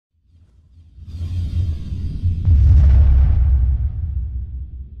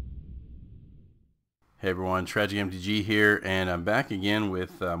Hey everyone, tragicmtg here, and I'm back again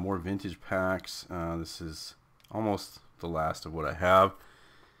with more vintage packs. This is almost the last of what I have,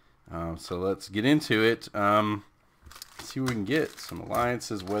 so let's get into it. See what we can get. Some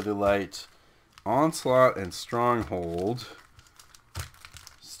alliances, Weatherlight, Onslaught, and Stronghold.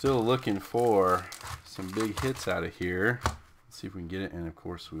 Still looking for some big hits out of here. Let's see if we can get it, and of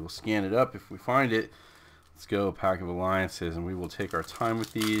course we will scan it up if we find it. Let's go, a pack of alliances, and we will take our time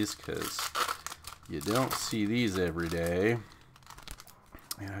with these because you don't see these every day.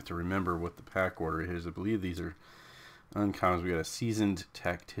 I have to remember what the pack order is. I believe these are uncommons. We got a Seasoned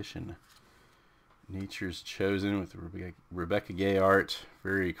Tactician, Nature's Chosen with Rebecca Gay art.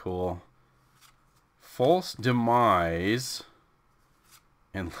 Very cool. False Demise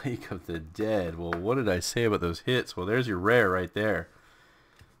and Lake of the Dead. Well, what did I say about those hits? Well, there's your rare right there.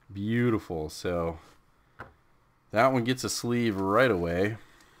 Beautiful. So that one gets a sleeve right away.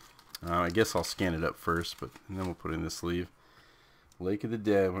 I guess I'll scan it up first, but and then we'll put it in the sleeve. Lake of the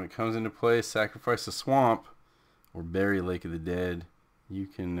Dead. When it comes into play, sacrifice a swamp or bury Lake of the Dead. You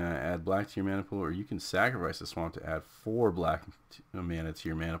can add black to your mana pool, or you can sacrifice a swamp to add 4 black mana to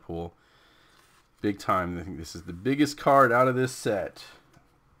your mana pool. Big time. I think this is the biggest card out of this set.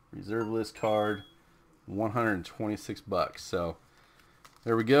 Reserve list card, 126 bucks. So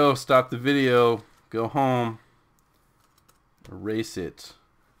there we go. Stop the video. Go home. Erase it.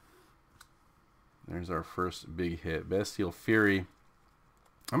 There's our first big hit. Bestial Fury.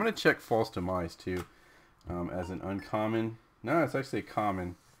 I'm going to check False Demise too as an uncommon. No, it's actually a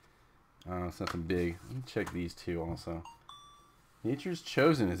common. It's nothing big. Let me check these two also. Nature's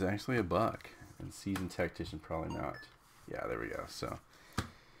Chosen is actually a buck. And Seasoned Tactician probably not. Yeah, there we go. So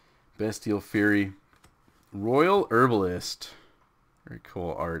Bestial Fury. Royal Herbalist. Very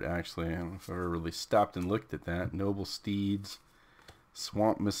cool art actually. I don't know if I've ever really stopped and looked at that. Noble Steeds.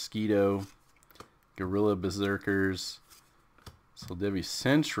 Swamp Mosquito. Gorilla Berserkers. Soldevi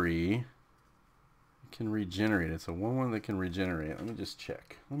Sentry can regenerate. It's a 1/1 that can regenerate. Let me just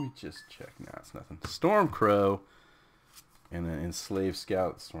check. No, it's nothing. Stormcrow and an Enslaved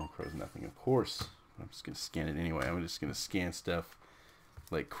Scout. Stormcrow's nothing, of course. I'm just gonna scan it anyway. I'm just gonna scan stuff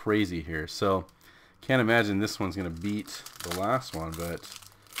like crazy here. So can't imagine this one's gonna beat the last one, but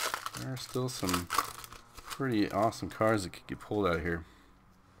there are still some pretty awesome cards that could get pulled out of here.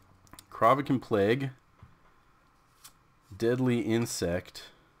 Kravikan Plague, Deadly Insect,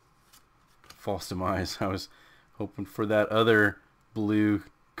 False Demise. I was hoping for that other blue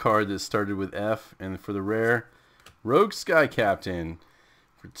card that started with F, and for the rare, Rogue Sky Captain.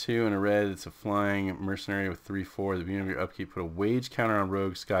 For 2 and a red, it's a flying mercenary with 3/4. At the beginning of your upkeep, put a wage counter on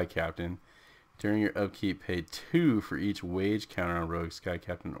Rogue Sky Captain. During your upkeep, pay 2 for each wage counter on Rogue Sky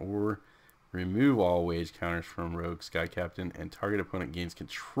Captain, or remove all wage counters from Rogue Sky Captain, and target opponent gains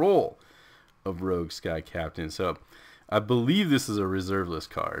control of Rogue Sky Captain. So I believe this is a reserve list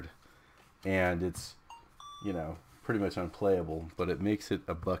card, and it's, you know, pretty much unplayable, but it makes it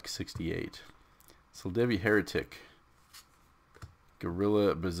a $1.68. Soldevi Heretic,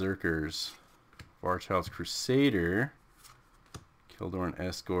 Gorilla Berserkers, Varchild's Crusader, Kildoran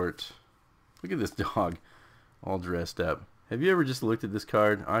Escort. Look at this dog all dressed up. Have you ever just looked at this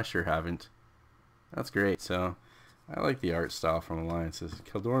card? I sure haven't. That's great. So I like the art style from Alliances.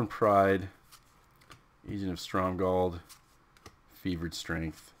 Kildoran Pride, Agent of Stromgald, Fevered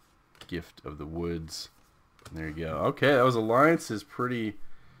Strength, Gift of the Woods. There you go. Okay, that was Alliances. Pretty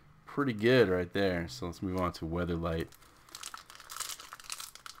good right there. So let's move on to Weatherlight.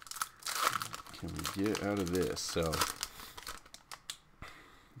 Can we get out of this? So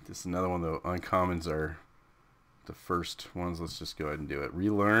this is another one though. Uncommons are the first ones. Let's just go ahead and do it.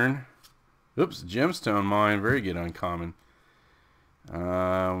 Relearn. Oops, Gemstone Mine. Very good uncommon.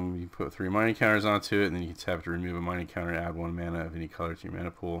 You put 3 mining counters onto it, and then you can tap to remove a mining counter and add 1 mana of any color to your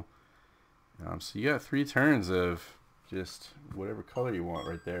mana pool. So you got 3 turns of just whatever color you want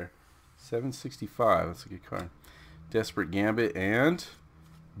right there. 765. That's a good card. Desperate Gambit and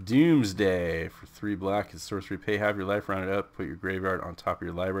Doomsday for 3 black. It's sorcery. Pay half your life, round it up. Put your graveyard on top of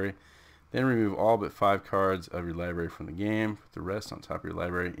your library. Then remove all but 5 cards of your library from the game. Put the rest on top of your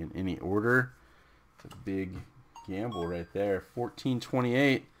library in any order. It's a big gamble right there.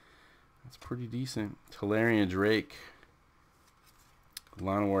 1428. That's pretty decent. Talarian Drake,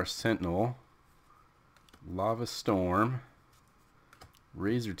 Llanowar Sentinel, Lava Storm,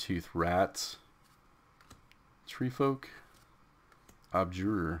 Razortooth Rats, Treefolk,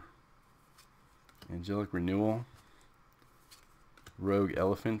 Abjurer, Angelic Renewal, Rogue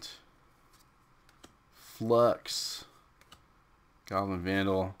Elephant, Flux, Goblin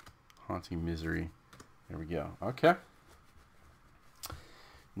Vandal, Haunting Misery. There we go. Okay.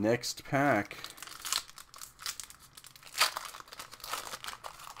 Next pack.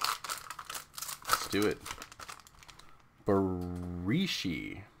 do it.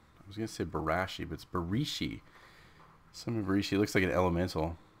 Barishi. I was going to say Barashi, but it's Barishi. Summon Barishi. It looks like an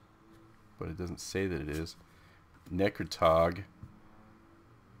elemental, but it doesn't say that it is. Necrotog.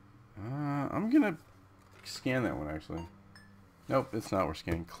 I'm going to scan that one, actually. Nope, it's not. We're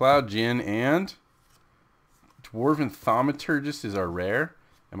scanning. Cloud Djinn and Dwarven Thaumaturgist is our rare.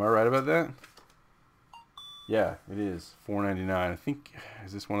 Am I right about that? Yeah, it is. $4.99. I think,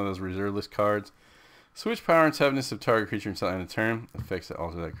 is this one of those reserve list cards? Switch power and toughness of target creature until end of turn. Effects that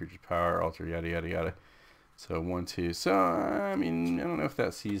alter that creature's power, alter yada yada yada. So 1, 2. So, I mean, I don't know if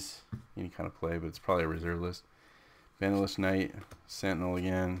that sees any kind of play, but it's probably a reserve list. Vandalist Knight, Sentinel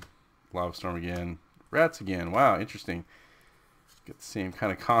again, Lava Storm again, Rats again. Wow, interesting. Got the same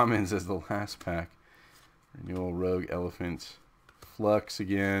kind of commons as the last pack. Renewal, Rogue, Elephant, Flux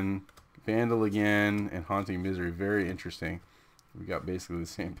again, Vandal again, and Haunting Misery. Very interesting. We got basically the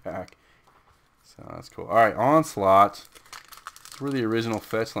same pack. So that's cool. Alright, Onslaught. That's where the original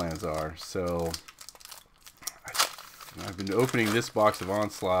fetch lands are. So I've been opening this box of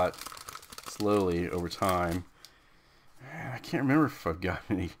Onslaught slowly over time. I can't remember if I've got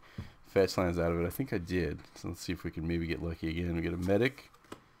any fetch lands out of it. I think I did. So let's see if we can maybe get lucky again. We get a Medic.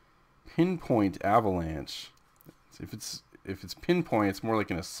 Pinpoint Avalanche. So if it's pinpoint, it's more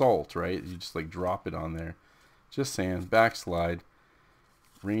like an assault, right? You just like drop it on there. Just saying. Backslide.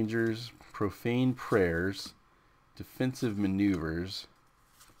 Rangers. Profane Prayers. Defensive Maneuvers.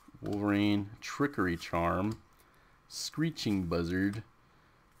 Wolverine. Trickery Charm. Screeching Buzzard.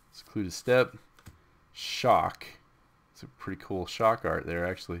 Secluded Step. Shock. It's a pretty cool shock art there,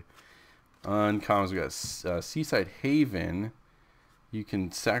 actually. Uncommons, we got Seaside Haven. You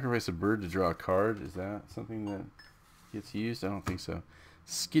can sacrifice a bird to draw a card. Is that something that gets used? I don't think so.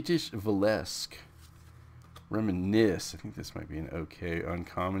 Skittish Valesque. Reminisce. I think this might be an okay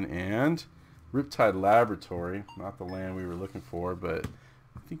uncommon. And Riptide Laboratory. Not the land we were looking for, but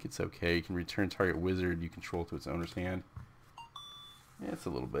I think it's okay. You can return target wizard you control to its owner's hand. Yeah, it's a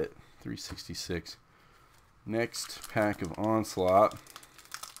little bit. 366. Next pack of Onslaught.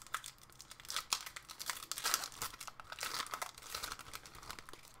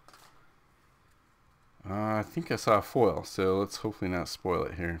 I think I saw a foil, so let's hopefully not spoil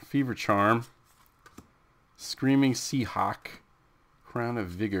it here. Fever Charm, Screaming Seahawk, Crown of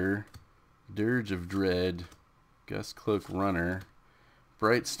Vigor, Dirge of Dread, Gust Cloak Runner,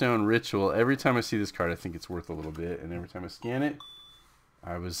 Brightstone Ritual. Every time I see this card, I think it's worth a little bit, and every time I scan it,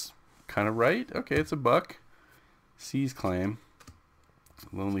 I was kind of right. Okay, it's a buck. Seize Claim,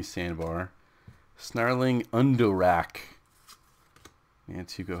 Lonely Sandbar, Snarling Undorak,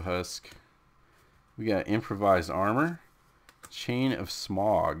 Nantuko Husk. We got Improvised Armor, Chain of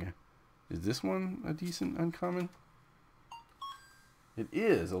Smog. Is this one a decent uncommon? It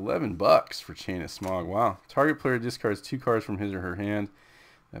is. $11 for Chain of Smog. Wow. Target player discards 2 cards from his or her hand.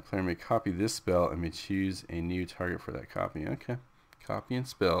 That player may copy this spell and may choose a new target for that copy. Okay. Copying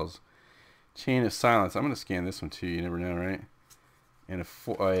spells. Chain of Silence. I'm going to scan this one too. You never know, right? And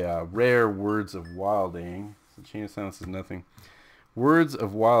a rare Words of Wilding. So Chain of Silence is nothing. Words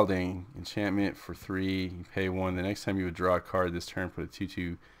of Wilding. Enchantment for 3. You pay 1. The next time you would draw a card this turn, put a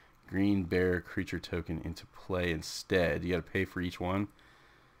 2/2 green bear creature token into play instead. You got to pay for each one.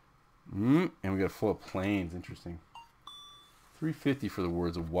 And we got a full of planes. Interesting. $3.50 for the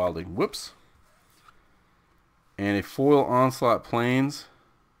Words of Wilding. Whoops. And a foil Onslaught Plains.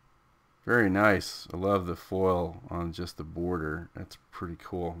 Very nice. I love the foil on just the border. That's pretty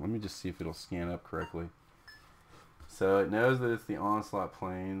cool. Let me just see if it'll scan up correctly. So it knows that it's the Onslaught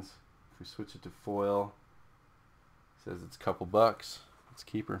Plains. If we switch it to foil, it says it's a couple bucks. Let's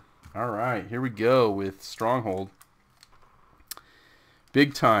keep her. All right, here we go with Stronghold.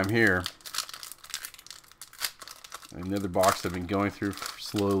 Big time here. Another box I've been going through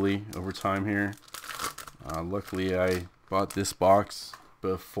slowly over time here. Luckily, I bought this box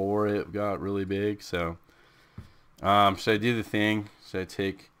before it got really big. So, should I do the thing? Should I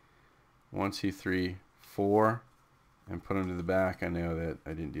take 1, 2, 3, 4 and put them to the back? I know that I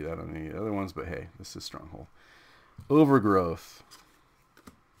didn't do that on any other ones, but hey, this is Stronghold. Overgrowth.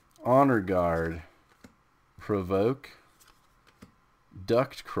 Honor Guard. Provoke.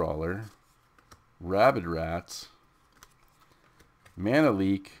 Duct Crawler. Rabid Rats. Mana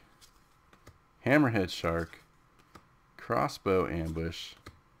Leak. Hammerhead Shark. Crossbow Ambush.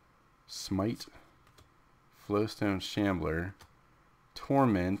 Smite. Flowstone Shambler.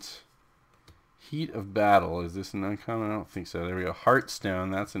 Torment. Heat of Battle. Is this an uncommon? I don't think so. There we go.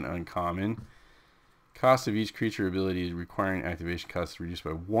 Heartstone. That's an uncommon. Cost of each creature ability requiring activation cost is reduced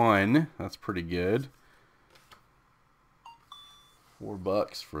by 1. That's pretty good.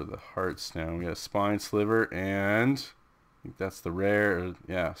 $4 for the Heartstone. We got a Spine Sliver, and I think that's the rare.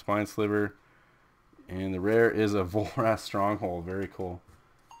 Yeah, Spine Sliver. And the rare is a Volrath Stronghold. Very cool.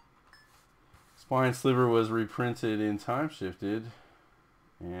 Spine Sliver was reprinted in Time Shifted,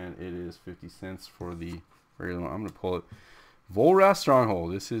 and it is 50 cents for the regular one. I'm going to pull it. Volrath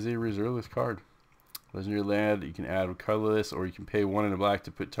Stronghold. This is a reserveless card. Legendary land, you can add with colorless, or you can pay 1 in a black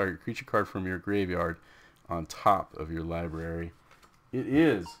to put target creature card from your graveyard on top of your library. It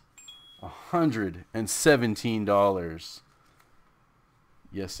is $117.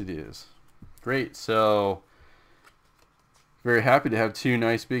 Yes, it is. Great. So, very happy to have 2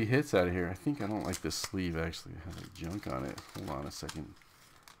 nice big hits out of here. I think I don't like this sleeve, actually. It has like junk on it. Hold on a second.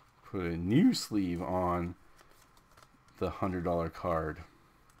 Put a new sleeve on the $100 card.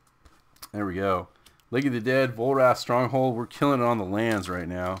 There we go. League of the Dead, Volrath Stronghold. We're killing it on the lands right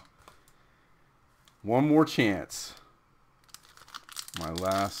now. One more chance. My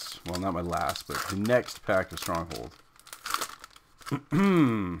last, well, not my last, but the next pack of Stronghold.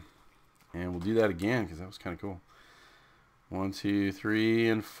 And we'll do that again because that was kind of cool. 1, 2, 3,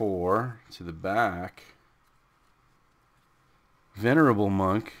 and 4 to the back. Venerable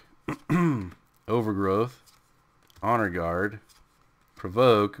Monk, Overgrowth, Honor Guard,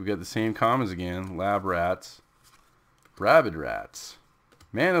 Provoke. We've got the same commons again. Lab Rats, Rabid Rats,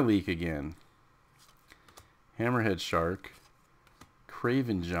 Mana Leak again, Hammerhead Shark,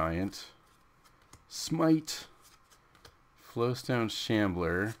 Craven Giant, Smite, Flowstone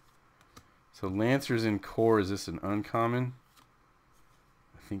Shambler. So Lancers in Core, is this an uncommon?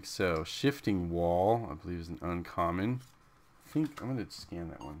 I think so. Shifting Wall, I believe, is an uncommon. I think I'm going to scan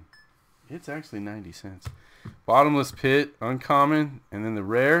that one. It's actually 90 cents. Bottomless Pit, uncommon. And then the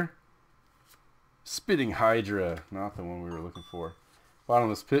rare, Spitting Hydra, not the one we were looking for.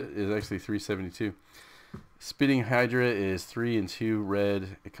 Bottomless Pit is actually $3.72. Spitting Hydra is 3 and 2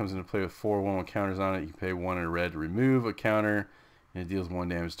 red. It comes into play with 4 1/1 counters on it. You can pay 1 in a red to remove a counter, and it deals 1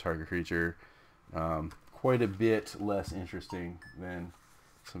 damage to target creature. Quite a bit less interesting than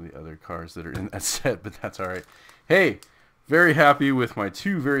some of the other cards that are in that set, but that's all right. Hey, very happy with my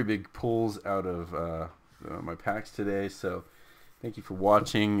 2 very big pulls out of my packs today. So thank you for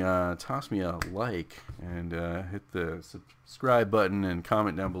watching. Toss me a like and hit the subscribe button and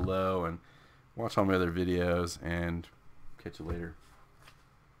comment down below and watch all my other videos, and catch you later.